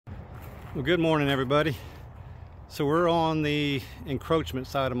Well, good morning, everybody. So we're on the encroachment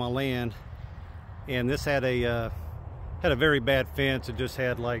side of my land, and this had a very bad fence. It just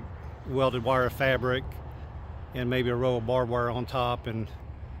had like welded wire fabric and maybe a row of barbed wire on top, and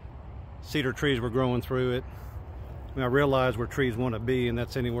cedar trees were growing through it. And I realized where trees want to be, and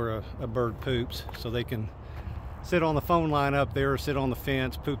that's anywhere a bird poops, so they can sit on the phone line up there, or sit on the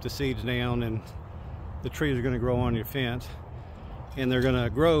fence, poop the seeds down, and the trees are going to grow on your fence. And they're going to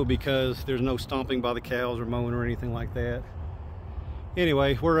grow because there's no stomping by the cows or mowing or anything like that.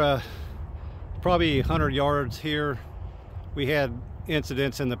 Anyway, we're probably 100 yards here. We had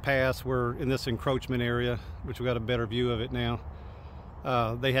incidents in the past where in this encroachment area, which we got a better view of it now,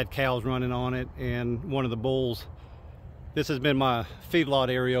 they had cows running on it, and one of the bulls, this has been my feedlot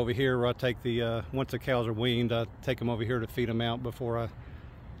area over here, where I take the once the cows are weaned, I take them over here to feed them out before I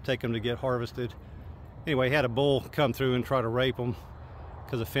take them to get harvested. Anyway, had a bull come through and try to rape them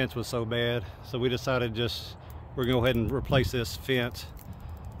because the fence was so bad. So we decided we're gonna go ahead and replace this fence.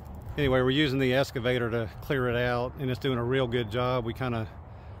 Anyway, we're using the excavator to clear it out, and it's doing a real good job. We kind of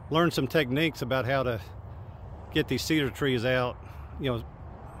learned some techniques about how to get these cedar trees out, you know,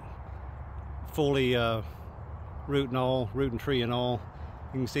 fully root and tree and all.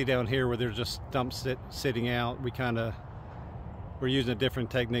 You can see down here where there's just stumps sitting out. We're using a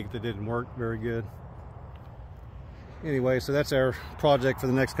different technique that didn't work very good. Anyway, so that's our project for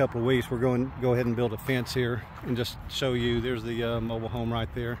the next couple of weeks. We're going to go ahead and build a fence here and just show you. There's the mobile home right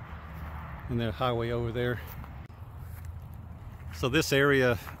there, and the highway over there. So this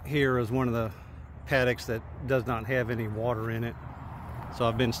area here is one of the paddocks that does not have any water in it. So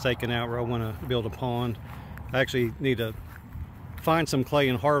I've been staking out where I want to build a pond. I actually need to find some clay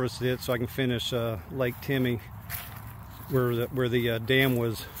and harvest it so I can finish Lake Timmy, where the dam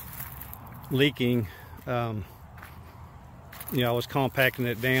was leaking. You know, I was compacting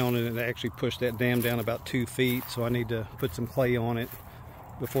it down, and it actually pushed that dam down about 2 feet, so I need to put some clay on it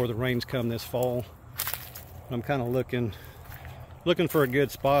before the rains come this fall. I'm kind of looking for a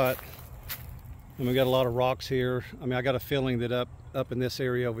good spot, and we got a lot of rocks here. I mean, I got a feeling that up in this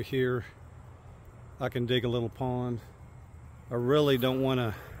area over here I can dig a little pond. I really don't want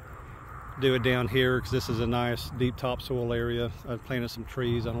to do it down here because this is a nice deep topsoil area. I've planted some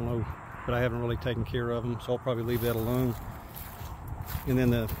trees, I don't know, but I haven't really taken care of them, so I'll probably leave that alone. And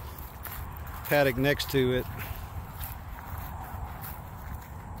then the paddock next to it,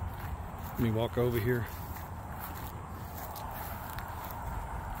 let me walk over here.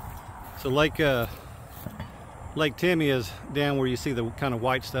 So Lake Timmy is down where you see the kind of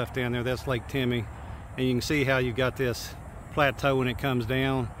white stuff down there. That's Lake Timmy, and you can see how you got this plateau and it comes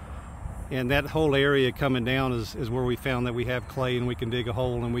down, and that whole area coming down is where we found that we have clay, and we can dig a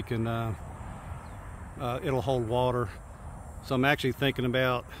hole, and we can it'll hold water. So I'm actually thinking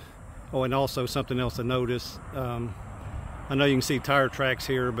about, oh, and also something else to notice. I know you can see tire tracks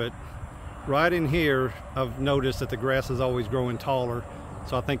here, but right in here I've noticed that the grass is always growing taller,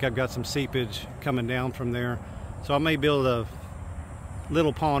 so I think I've got some seepage coming down from there. So I may build a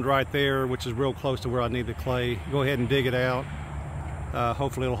little pond right there, which is real close to where I need the clay. Go ahead and dig it out.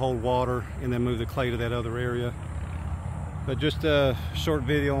 Hopefully it'll hold water, and then move the clay to that other area. But just a short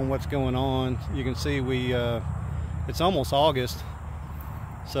video on what's going on. You can see it's almost August,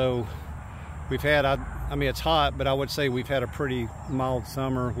 so we've had, I mean, it's hot, but I would say we've had a pretty mild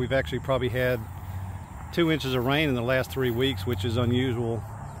summer. We've actually probably had 2 inches of rain in the last 3 weeks, which is unusual.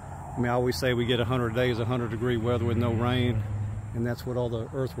 I mean, I always say we get 100 days, 100-degree weather with no rain, and that's what all the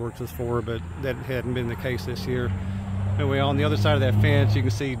earthworks is for, but that hadn't been the case this year. Anyway, on the other side of that fence, you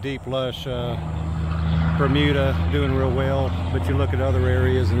can see deep, lush Bermuda doing real well, but you look at other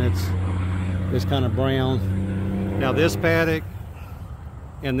areas and it's kind of brown. Now this paddock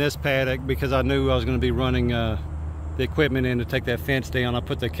and this paddock, because I knew I was going to be running the equipment in to take that fence down, I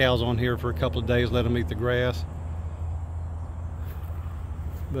put the cows on here for a couple of days, let them eat the grass.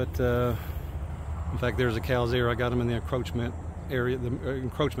 But in fact, there's the cows there. I got them in the encroachment area, the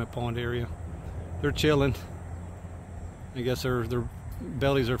encroachment pond area. They're chilling. I guess their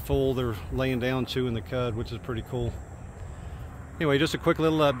bellies are full. They're laying down chewing the cud, which is pretty cool. Anyway, just a quick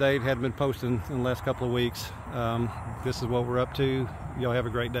little update. Hadn't been posting in the last couple of weeks. This is what we're up to. Y'all have a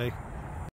great day.